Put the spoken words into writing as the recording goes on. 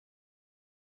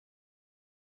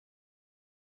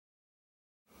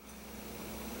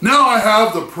Now I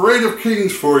have the Parade of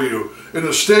Kings for you in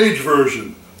a stage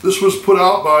version. This was put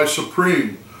out by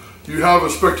Supreme. You have a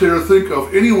spectator think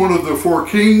of any one of the 4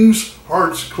 kings,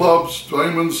 hearts, clubs,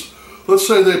 diamonds. Let's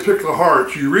say they pick the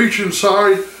hearts. You reach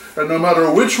inside, and no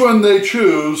matter which one they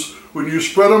choose, when you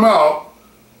spread them out,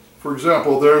 for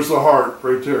example, there's the heart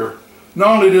right there.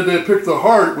 Not only did they pick the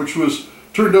heart, which was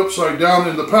turned upside down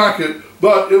in the packet,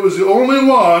 but it was the only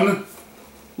one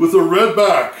with a red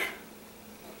back.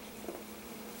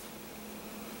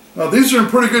 Now these are in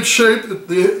pretty good shape.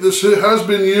 This has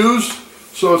been used,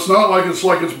 so it's not like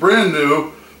it's brand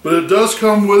new, but it does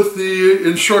come with the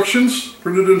instructions,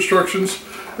 printed instructions,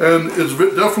 and it's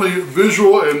definitely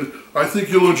visual, and I think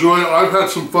you'll enjoy it. I've had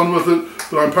some fun with it,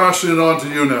 but I'm passing it on to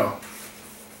you now.